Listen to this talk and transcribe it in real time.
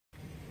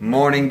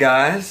Morning,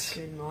 guys.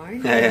 Good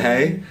morning.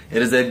 Hey.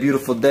 It is a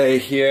beautiful day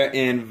here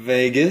in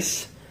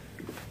Vegas,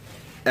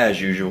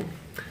 as usual.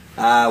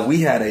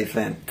 We had a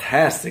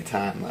fantastic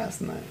time last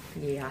night.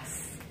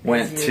 Yes.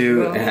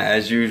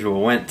 As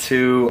usual, went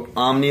to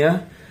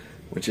Omnia,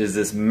 which is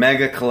this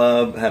mega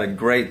club. Had a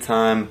great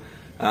time.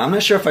 I'm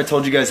not sure if I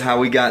told you guys how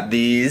we got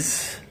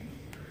these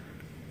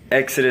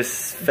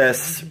Exodus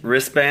Fest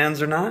wristbands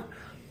or not,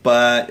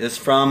 but it's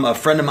from a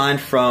friend of mine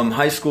from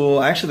high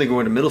school. Actually, they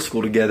went to middle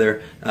school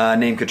together,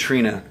 named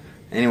Katrina.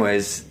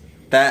 Anyways,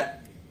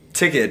 that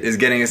ticket is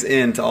getting us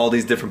into all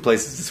these different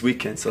places this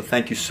weekend, so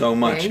thank you so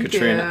much,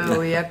 Katrina. Thank you.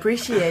 We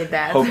appreciate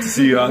that. Hope to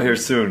see you out here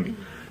soon.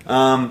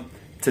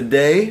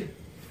 Today,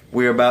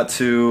 we're about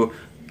to,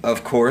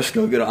 of course,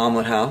 go get an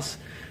omelet house,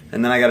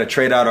 and then I got to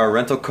trade out our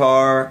rental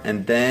car,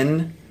 and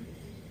then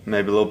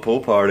maybe a little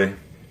pool party.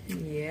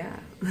 Yeah.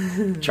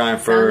 Trying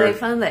for Sunday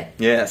Funday.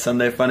 Yeah,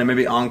 Sunday Funday,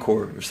 maybe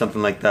encore or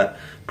something like that.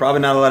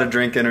 Probably not a lot of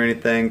drinking or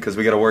anything because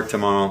we got to work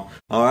tomorrow.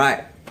 All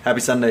right,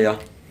 happy Sunday, y'all.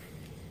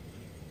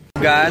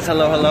 Guys,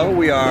 hello.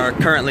 We are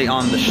currently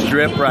on the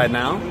Strip right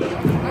now.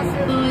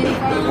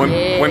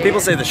 When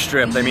people say the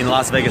Strip, they mean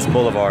Las Vegas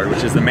Boulevard,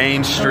 which is the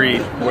main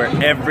street where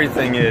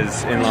everything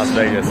is in Las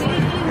Vegas.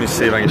 Let me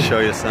see if I can show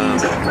you some.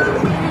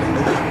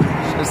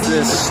 It's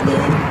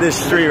this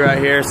street right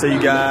here. So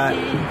you got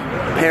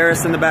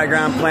Paris in the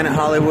background, Planet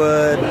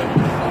Hollywood.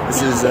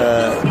 This is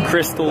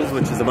Crystals,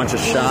 which is a bunch of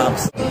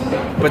shops.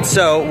 But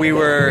so we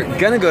were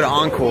gonna go to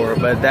Encore,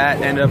 but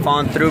that ended up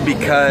falling through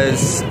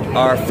because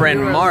our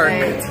friend Mark,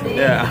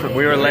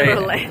 we were late.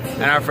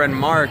 And our friend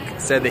Mark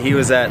said that he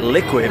was at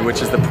Liquid,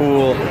 which is the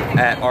pool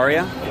at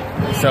Aria.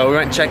 So we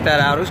went and checked that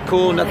out. It was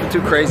cool, nothing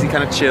too crazy,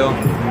 kind of chill.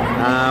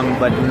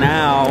 But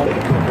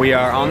now we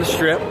are on the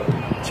Strip,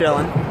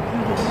 chilling.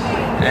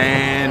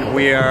 And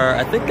we are,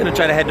 I think, gonna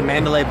try to head to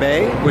Mandalay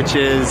Bay, which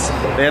is,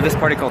 they have this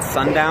party called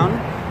Sundown.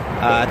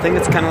 I think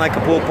it's kind of like a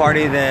pool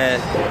party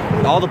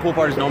that, all the pool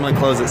parties normally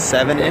close at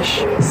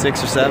 7-ish,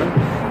 6 or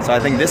 7. So I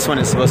think this one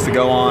is supposed to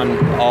go on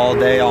all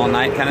day, all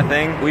night kind of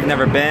thing. We've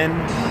never been.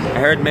 I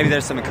heard maybe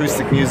there's some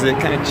acoustic music,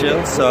 kind of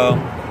chill, so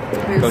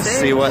go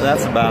see what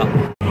that's about.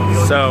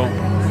 So,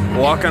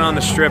 walking on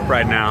the Strip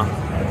right now.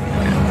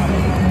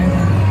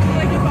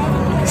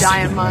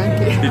 Giant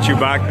monkey. Did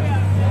Chewbacca?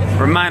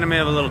 Reminded me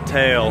of a little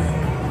tale.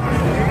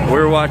 We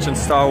were watching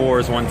Star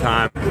Wars one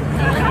time.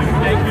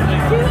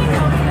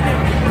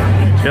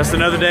 Just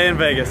another day in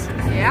Vegas.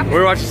 Yeah. We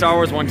were watching Star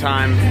Wars one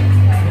time,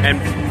 and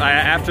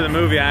after the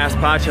movie, I asked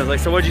Patchi, I was like,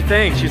 so what'd you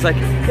think? She's like,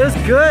 it was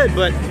good,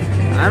 but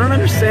I don't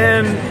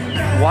understand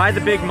why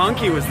the big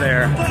monkey was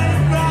there.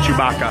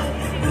 Chewbacca.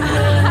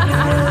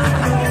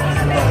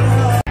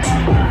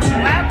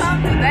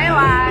 Welcome to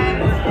Daylight.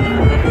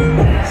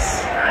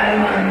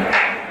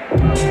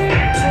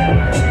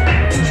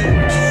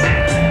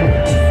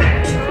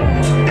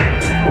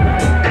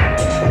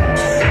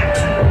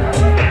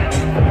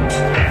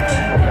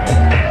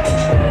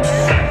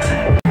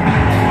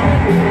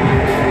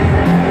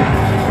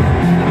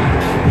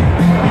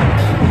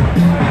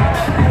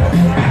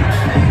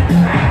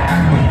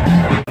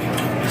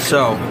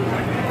 So,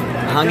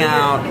 hung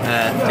out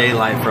at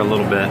Daylight for a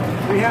little bit.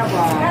 To be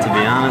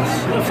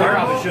honest,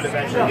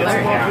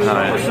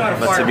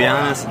 but to be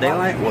honest,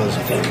 Daylight was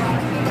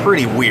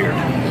pretty weird.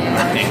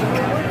 I think.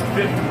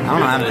 I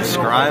don't know how to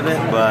describe it,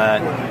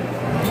 but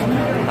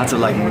lots of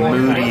like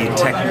moody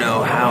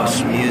techno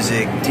house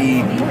music,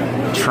 deep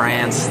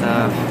trance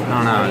stuff.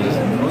 I don't know, just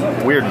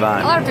weird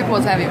vibe. A lot of people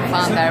was having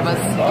fun there, but a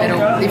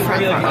little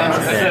different from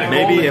us. Yeah,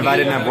 maybe if I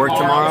didn't have work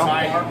tomorrow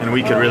and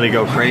we could really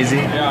go crazy,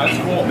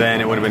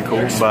 then it would have been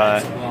cool.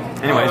 But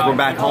anyways, we're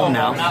back home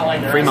now,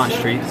 Fremont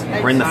Street.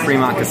 We're in the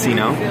Fremont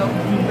Casino.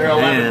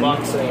 And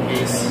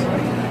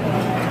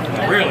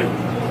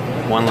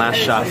one last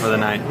shot for the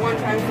night.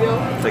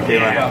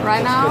 Tequila.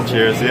 Right now?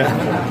 Cheers, yeah.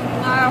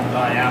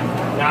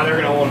 Yeah. Now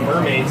they're gonna own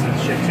mermaids and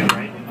shit too,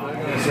 right?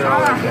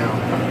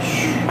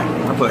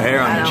 I put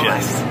hair on your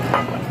chest.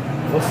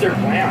 What's their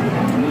plan?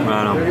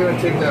 I don't know. They're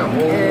gonna take that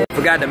whole.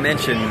 Forgot to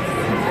mention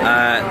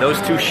those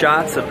 2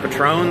 shots of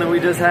Patron that we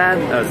just had.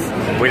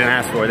 We didn't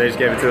ask for it; they just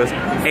gave it to us.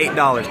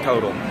 $8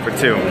 total for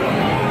 2.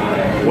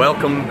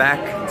 Welcome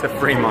back to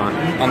Fremont.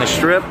 On the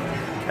Strip,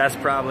 that's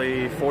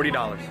probably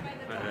 $40.